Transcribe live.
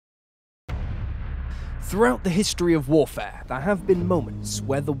Throughout the history of warfare, there have been moments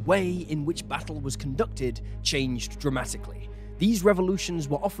where the way in which battle was conducted changed dramatically. These revolutions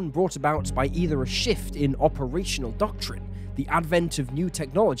were often brought about by either a shift in operational doctrine, the advent of new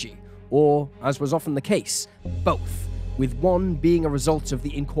technology, or, as was often the case, both, with one being a result of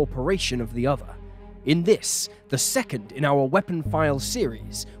the incorporation of the other. In this, the second in our Weapon Files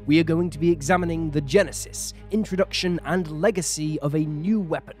series, we are going to be examining the genesis, introduction, and legacy of a new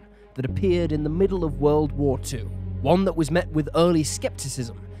weapon that appeared in the middle of World War II, one that was met with early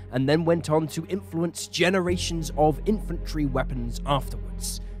skepticism and then went on to influence generations of infantry weapons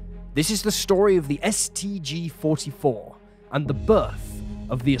afterwards. This is the story of the STG-44 and the birth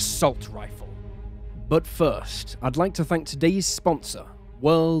of the assault rifle. But first, I'd like to thank today's sponsor,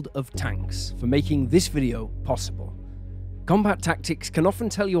 World of Tanks, for making this video possible. Combat tactics can often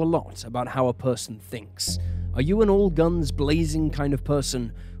tell you a lot about how a person thinks. Are you an all-guns blazing kind of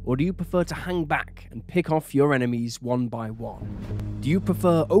person, or do you prefer to hang back and pick off your enemies one by one? Do you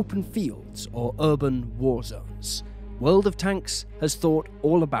prefer open fields or urban war zones? World of Tanks has thought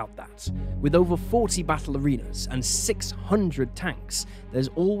all about that. With over 40 battle arenas and 600 tanks, there's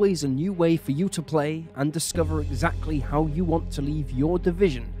always a new way for you to play and discover exactly how you want to leave your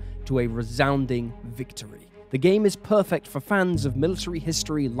division to a resounding victory. The game is perfect for fans of military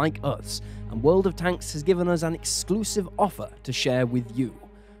history like us, and World of Tanks has given us an exclusive offer to share with you.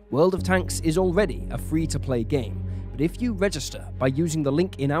 World of Tanks is already a free-to-play game, but if you register by using the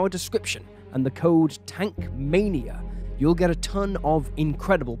link in our description and the code TANKMANIA, you'll get a ton of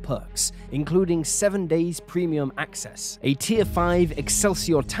incredible perks, including 7 days premium access, a Tier 5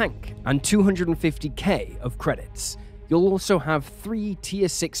 Excelsior tank, and 250k of credits. You'll also have 3 Tier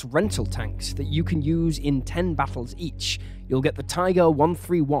 6 rental tanks that you can use in 10 battles each. You'll get the Tiger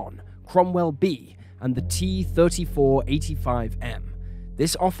 131, Cromwell B, and the T-3485M.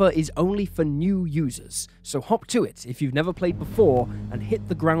 This offer is only for new users, so hop to it if you've never played before and hit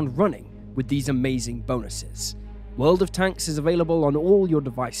the ground running with these amazing bonuses. World of Tanks is available on all your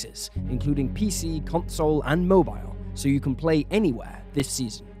devices, including PC, console, and mobile, so you can play anywhere this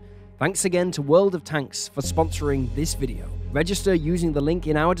season. Thanks again to World of Tanks for sponsoring this video. Register using the link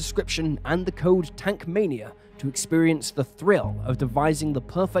in our description and the code TANKMANIA to experience the thrill of devising the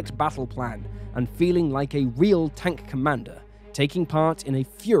perfect battle plan and feeling like a real tank commander, taking part in a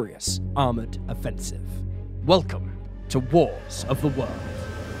furious armored offensive. Welcome to Wars of the World.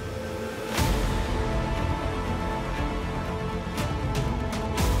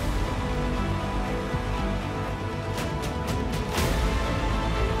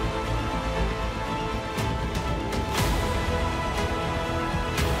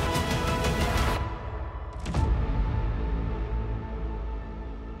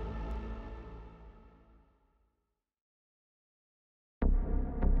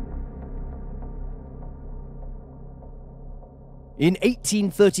 In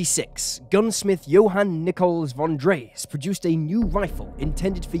 1836, gunsmith Johann Nichols von Drees produced a new rifle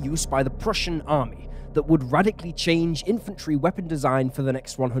intended for use by the Prussian army that would radically change infantry weapon design for the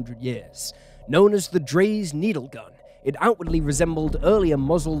next 100 years. Known as the Drees needle gun, it outwardly resembled earlier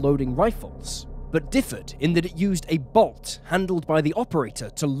muzzle-loading rifles, but differed in that it used a bolt handled by the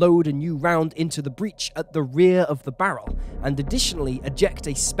operator to load a new round into the breech at the rear of the barrel, and additionally eject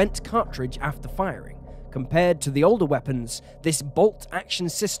a spent cartridge after firing. Compared to the older weapons, this bolt-action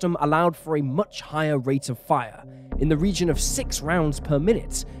system allowed for a much higher rate of fire, in the region of 6 rounds per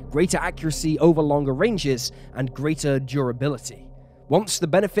minute, greater accuracy over longer ranges, and greater durability. Once the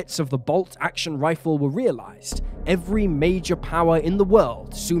benefits of the bolt-action rifle were realized, every major power in the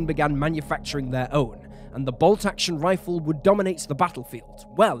world soon began manufacturing their own, and the bolt-action rifle would dominate the battlefield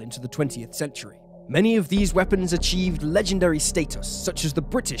well into the 20th century. Many of these weapons achieved legendary status, such as the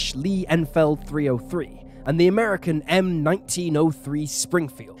British Lee Enfield 303 and the American M1903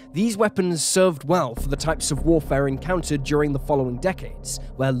 Springfield. These weapons served well for the types of warfare encountered during the following decades,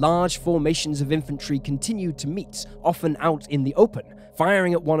 where large formations of infantry continued to meet, often out in the open,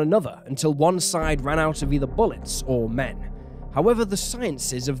 firing at one another until one side ran out of either bullets or men. However, the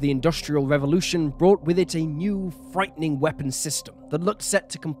sciences of the Industrial Revolution brought with it a new, frightening weapon system that looked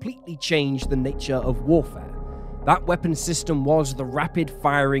set to completely change the nature of warfare. That weapon system was the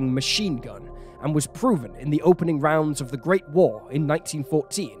rapid-firing machine gun, and was proven in the opening rounds of the Great War in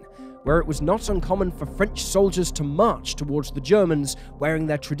 1914, where it was not uncommon for French soldiers to march towards the Germans wearing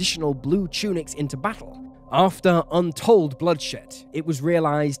their traditional blue tunics into battle. After untold bloodshed, it was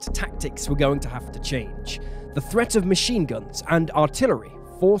realized tactics were going to have to change. The threat of machine guns and artillery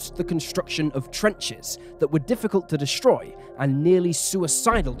forced the construction of trenches that were difficult to destroy and nearly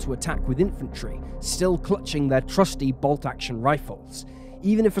suicidal to attack with infantry, still clutching their trusty bolt-action rifles.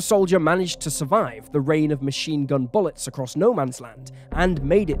 Even if a soldier managed to survive the rain of machine gun bullets across no man's land and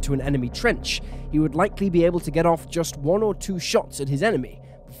made it to an enemy trench, he would likely be able to get off just 1 or 2 shots at his enemy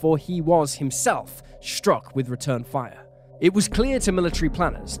before he was himself struck with return fire. It was clear to military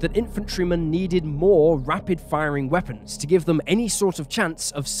planners that infantrymen needed more rapid-firing weapons to give them any sort of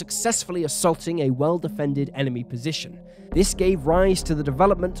chance of successfully assaulting a well-defended enemy position. This gave rise to the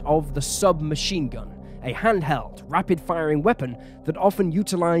development of the submachine gun, a handheld, rapid-firing weapon that often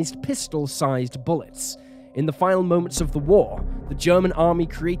utilized pistol-sized bullets. In the final moments of the war, the German army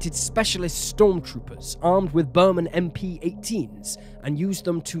created specialist stormtroopers armed with Berman MP-18s and used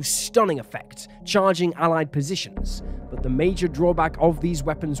them to stunning effect, charging Allied positions. But the major drawback of these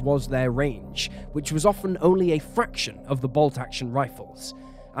weapons was their range, which was often only a fraction of the bolt-action rifles.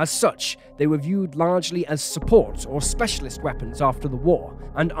 As such, they were viewed largely as support or specialist weapons after the war,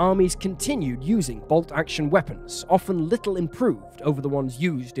 and armies continued using bolt-action weapons, often little improved over the ones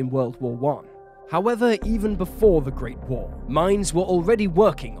used in World War I. However, even before the Great War, minds were already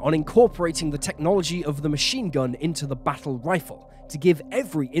working on incorporating the technology of the machine gun into the battle rifle to give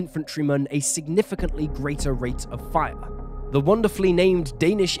every infantryman a significantly greater rate of fire. The wonderfully named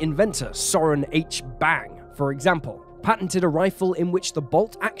Danish inventor Søren H. Bang, for example, patented a rifle in which the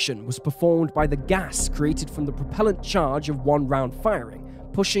bolt action was performed by the gas created from the propellant charge of one round firing,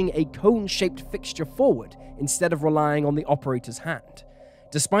 pushing a cone-shaped fixture forward instead of relying on the operator's hand.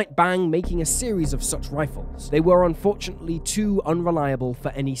 Despite Bang making a series of such rifles, they were unfortunately too unreliable for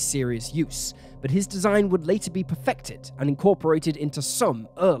any serious use, but his design would later be perfected and incorporated into some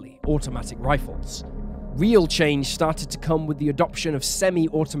early automatic rifles. Real change started to come with the adoption of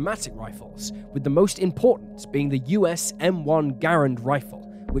semi-automatic rifles, with the most important being the US M1 Garand rifle,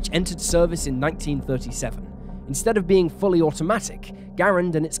 which entered service in 1937. Instead of being fully automatic,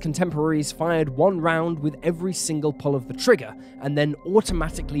 Garand and its contemporaries fired one round with every single pull of the trigger, and then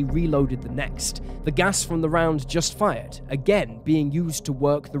automatically reloaded the next, the gas from the round just fired, again being used to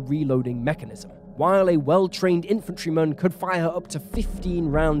work the reloading mechanism. While a well-trained infantryman could fire up to 15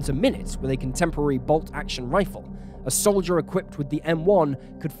 rounds a minute with a contemporary bolt-action rifle, a soldier equipped with the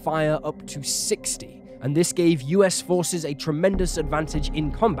M1 could fire up to 60, and this gave US forces a tremendous advantage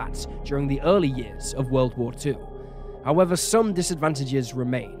in combat during the early years of World War II. However, some disadvantages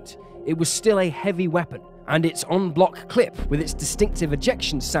remained. It was still a heavy weapon, and its on-block clip with its distinctive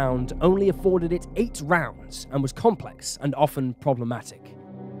ejection sound only afforded it 8 rounds and was complex and often problematic.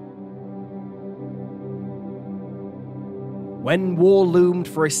 When war loomed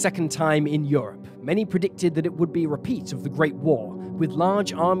for a second time in Europe, many predicted that it would be a repeat of the Great War, with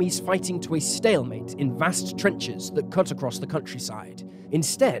large armies fighting to a stalemate in vast trenches that cut across the countryside.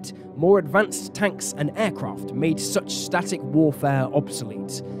 Instead, more advanced tanks and aircraft made such static warfare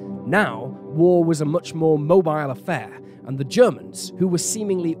obsolete. Now, war was a much more mobile affair, and the Germans, who were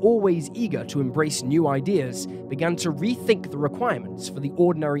seemingly always eager to embrace new ideas, began to rethink the requirements for the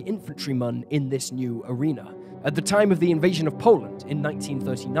ordinary infantryman in this new arena. At the time of the invasion of Poland in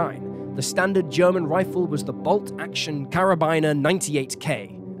 1939, the standard German rifle was the bolt-action Karabiner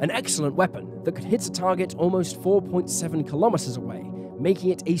 98K, an excellent weapon that could hit a target almost 4.7 kilometers away,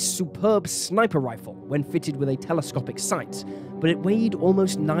 making it a superb sniper rifle when fitted with a telescopic sight, but it weighed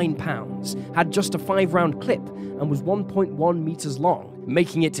almost 9 pounds, had just a 5-round clip, and was 1.1 meters long,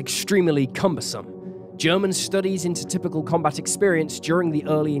 making it extremely cumbersome. German studies into typical combat experience during the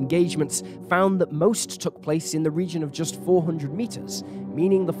early engagements found that most took place in the region of just 400 meters,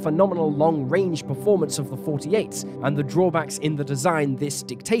 meaning the phenomenal long-range performance of the 48 and the drawbacks in the design this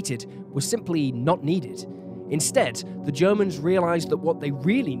dictated were simply not needed. Instead, the Germans realized that what they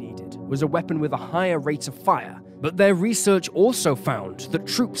really needed was a weapon with a higher rate of fire, but their research also found that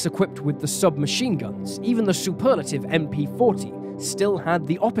troops equipped with the submachine guns, even the superlative MP-40, still had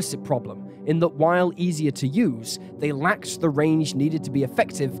the opposite problem, in that while easier to use, they lacked the range needed to be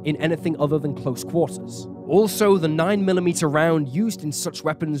effective in anything other than close quarters. Also, the 9mm round used in such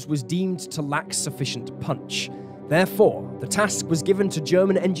weapons was deemed to lack sufficient punch. Therefore, the task was given to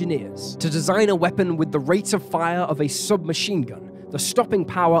German engineers to design a weapon with the rate of fire of a submachine gun, the stopping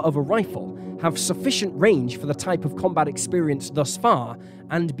power of a rifle, have sufficient range for the type of combat experience thus far,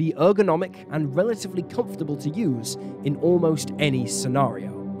 and be ergonomic and relatively comfortable to use in almost any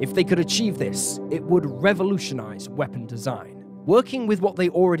scenario. If they could achieve this, it would revolutionize weapon design. Working with what they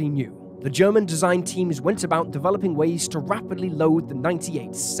already knew, the German design teams went about developing ways to rapidly load the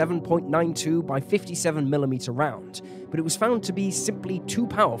 98's 7.92 by 57mm round, but it was found to be simply too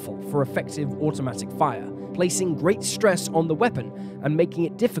powerful for effective automatic fire, placing great stress on the weapon and making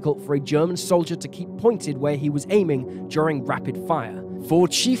it difficult for a German soldier to keep pointed where he was aiming during rapid fire. For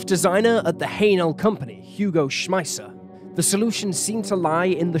chief designer at the Heinel company, Hugo Schmeisser, The solution seemed to lie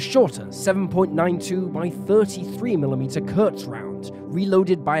in the shorter 7.92 by 33mm Kurtz round,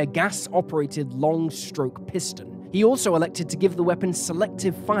 reloaded by a gas-operated long-stroke piston. He also elected to give the weapon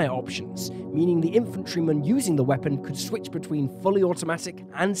selective fire options, meaning the infantryman using the weapon could switch between fully automatic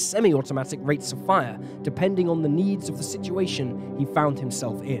and semi-automatic rates of fire, depending on the needs of the situation he found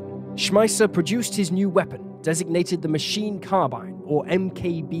himself in. Schmeisser produced his new weapon, designated the machine carbine, or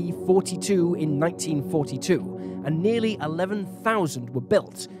MKB-42, in 1942, and nearly 11,000 were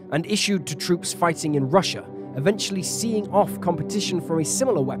built and issued to troops fighting in Russia, eventually seeing off competition from a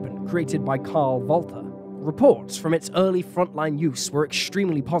similar weapon created by Karl Walter. Reports from its early frontline use were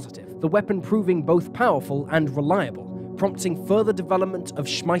extremely positive, the weapon proving both powerful and reliable, prompting further development of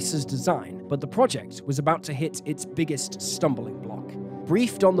Schmeisser's design, but the project was about to hit its biggest stumbling block.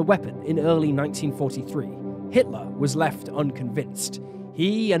 Briefed on the weapon in early 1943, Hitler was left unconvinced.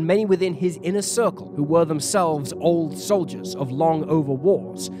 He and many within his inner circle, who were themselves old soldiers of long-over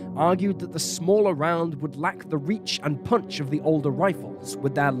wars, argued that the smaller round would lack the reach and punch of the older rifles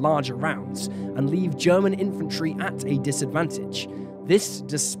with their larger rounds, and leave German infantry at a disadvantage. This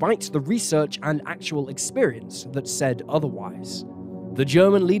despite the research and actual experience that said otherwise. The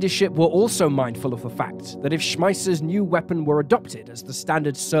German leadership were also mindful of the fact that if Schmeisser's new weapon were adopted as the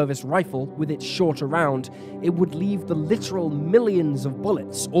standard service rifle with its shorter round, it would leave the literal millions of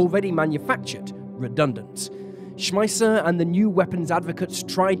bullets already manufactured redundant. Schmeisser and the new weapons advocates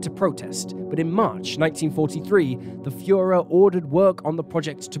tried to protest, but in March 1943, the Führer ordered work on the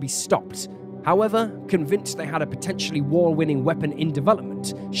project to be stopped. However, convinced they had a potentially war-winning weapon in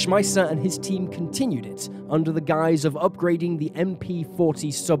development, Schmeisser and his team continued it under the guise of upgrading the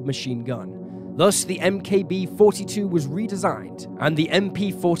MP-40 submachine gun. Thus, the MKB-42 was redesigned, and the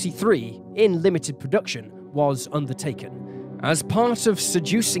MP-43, in limited production, was undertaken. As part of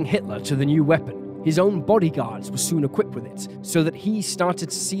seducing Hitler to the new weapon, his own bodyguards were soon equipped with it, so that he started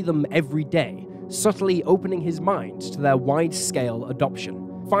to see them every day, subtly opening his mind to their wide-scale adoption.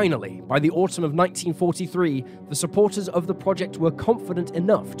 Finally, by the autumn of 1943, the supporters of the project were confident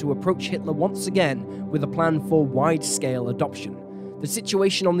enough to approach Hitler once again with a plan for wide-scale adoption. The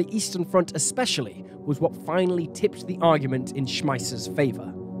situation on the Eastern Front especially was what finally tipped the argument in Schmeisser's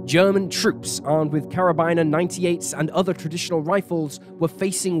favor. German troops armed with Karabiner 98s and other traditional rifles were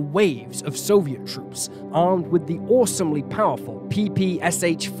facing waves of Soviet troops armed with the awesomely powerful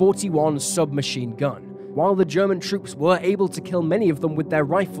PPSH-41 submachine gun. While the German troops were able to kill many of them with their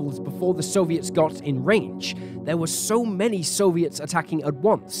rifles before the Soviets got in range, there were so many Soviets attacking at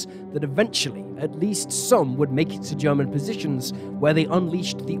once that eventually at least some would make it to German positions where they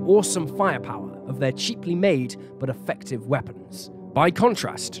unleashed the awesome firepower of their cheaply made but effective weapons. By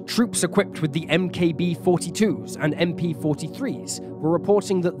contrast, troops equipped with the MKB-42s and MP-43s were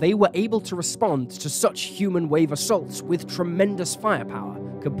reporting that they were able to respond to such human wave assaults with tremendous firepower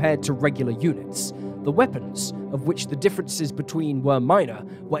compared to regular units. The weapons, of which the differences between were minor,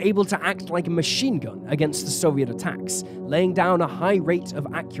 were able to act like a machine gun against the Soviet attacks, laying down a high rate of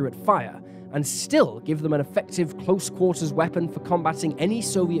accurate fire, and still give them an effective close-quarters weapon for combating any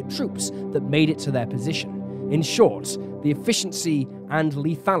Soviet troops that made it to their position. In short, the efficiency and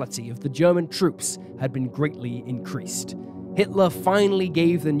lethality of the German troops had been greatly increased. Hitler finally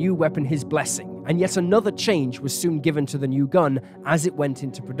gave the new weapon his blessing, and yet another change was soon given to the new gun as it went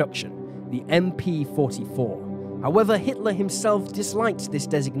into production. The MP-44. However, Hitler himself disliked this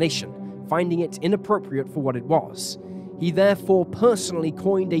designation, finding it inappropriate for what it was. He therefore personally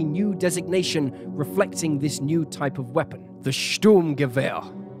coined a new designation reflecting this new type of weapon, the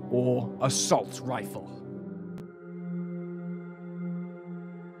Sturmgewehr, or assault rifle.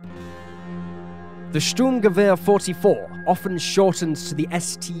 The Sturmgewehr 44, often shortened to the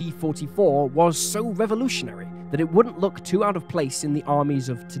STG-44, was so revolutionary that it wouldn't look too out of place in the armies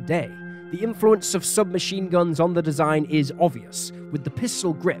of today. The influence of submachine guns on the design is obvious, with the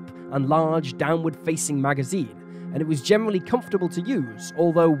pistol grip and large downward-facing magazine, and it was generally comfortable to use,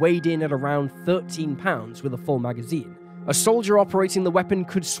 although weighed in at around 13 pounds with a full magazine. A soldier operating the weapon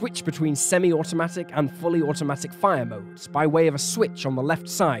could switch between semi-automatic and fully automatic fire modes by way of a switch on the left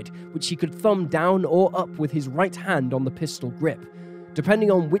side, which he could thumb down or up with his right hand on the pistol grip.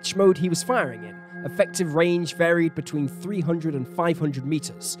 Depending on which mode he was firing in, effective range varied between 300 and 500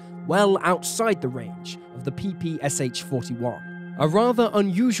 meters, well outside the range of the PPSH-41. A rather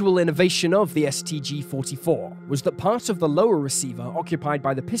unusual innovation of the STG-44 was that part of the lower receiver occupied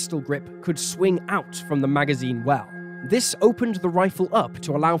by the pistol grip could swing out from the magazine well. This opened the rifle up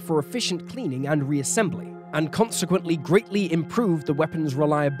to allow for efficient cleaning and reassembly, and consequently greatly improved the weapon's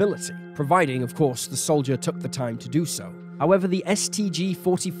reliability, providing, of course, the soldier took the time to do so. However, the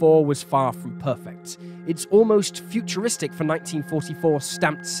STG-44 was far from perfect. Its almost futuristic for 1944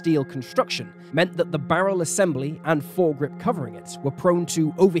 stamped steel construction meant that the barrel assembly and foregrip covering it were prone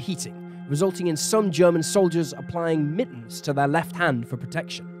to overheating, resulting in some German soldiers applying mittens to their left hand for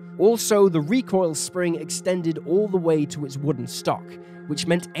protection. Also, the recoil spring extended all the way to its wooden stock, which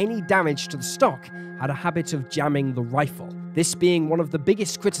meant any damage to the stock had a habit of jamming the rifle, this being one of the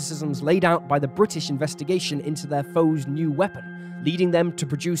biggest criticisms laid out by the British investigation into their foe's new weapon, leading them to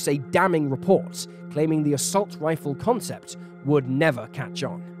produce a damning report, claiming the assault rifle concept would never catch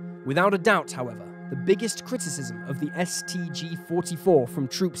on. Without a doubt, however, the biggest criticism of the STG-44 from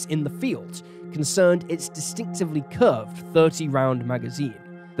troops in the field concerned its distinctively curved 30-round magazine.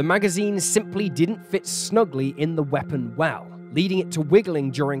 The magazine simply didn't fit snugly in the weapon well, leading it to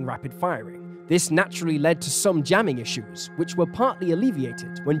wiggling during rapid firing. This naturally led to some jamming issues, which were partly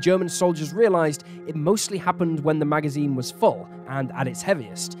alleviated when German soldiers realized it mostly happened when the magazine was full and at its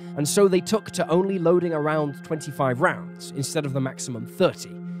heaviest, and so they took to only loading around 25 rounds instead of the maximum 30.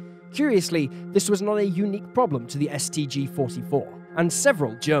 Curiously, this was not a unique problem to the STG-44, and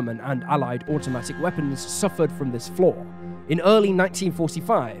several German and Allied automatic weapons suffered from this flaw. In early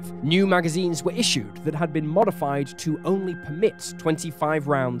 1945, new magazines were issued that had been modified to only permit 25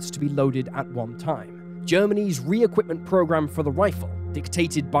 rounds to be loaded at one time. Germany's re-equipment program for the rifle,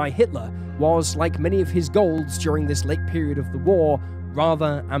 dictated by Hitler, was, like many of his goals during this late period of the war,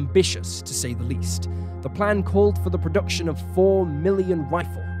 rather ambitious to say the least. The plan called for the production of 4 million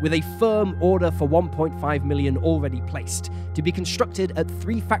rifles, with a firm order for 1.5 million already placed, to be constructed at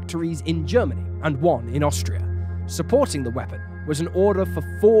 3 factories in Germany and 1 in Austria. Supporting the weapon was an order for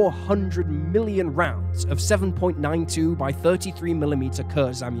 400 million rounds of 7.92 by 33mm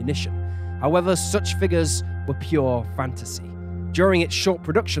Kurz ammunition. However, such figures were pure fantasy. During its short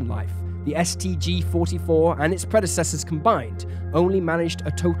production life, the STG-44 and its predecessors combined only managed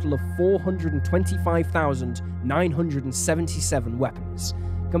a total of 425,977 weapons.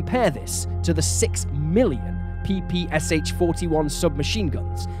 Compare this to the 6 million PPSH-41 submachine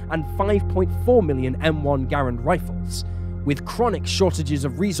guns and 5.4 million M1 Garand rifles. With chronic shortages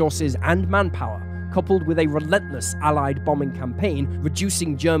of resources and manpower, coupled with a relentless Allied bombing campaign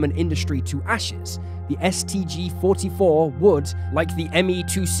reducing German industry to ashes, the STG-44 would, like the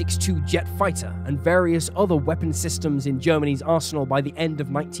Me-262 jet fighter and various other weapon systems in Germany's arsenal by the end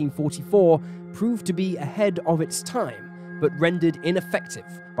of 1944, prove to be ahead of its time, but rendered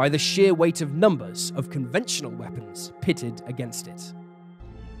ineffective by the sheer weight of numbers of conventional weapons pitted against it.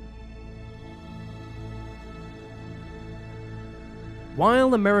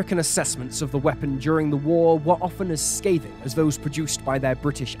 While American assessments of the weapon during the war were often as scathing as those produced by their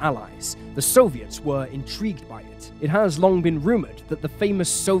British allies, the Soviets were intrigued by it. It has long been rumored that the famous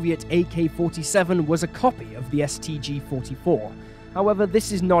Soviet AK-47 was a copy of the STG-44. However,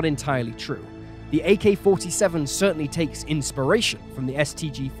 this is not entirely true. The AK-47 certainly takes inspiration from the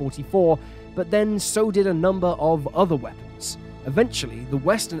STG-44, but then so did a number of other weapons. Eventually, the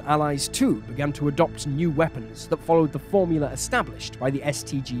Western Allies too began to adopt new weapons that followed the formula established by the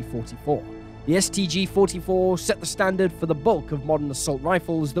STG-44. The STG-44 set the standard for the bulk of modern assault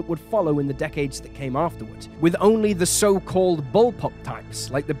rifles that would follow in the decades that came afterward, with only the so-called bullpup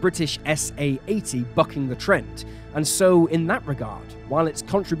types like the British SA-80 bucking the trend. And so, in that regard, while its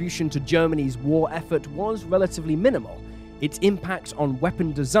contribution to Germany's war effort was relatively minimal, its impact on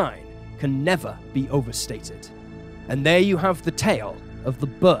weapon design can never be overstated. And there you have the tale of the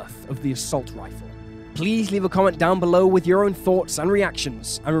birth of the assault rifle. Please leave a comment down below with your own thoughts and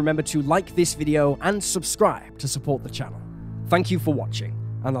reactions, and remember to like this video and subscribe to support the channel. Thank you for watching,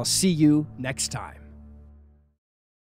 and I'll see you next time.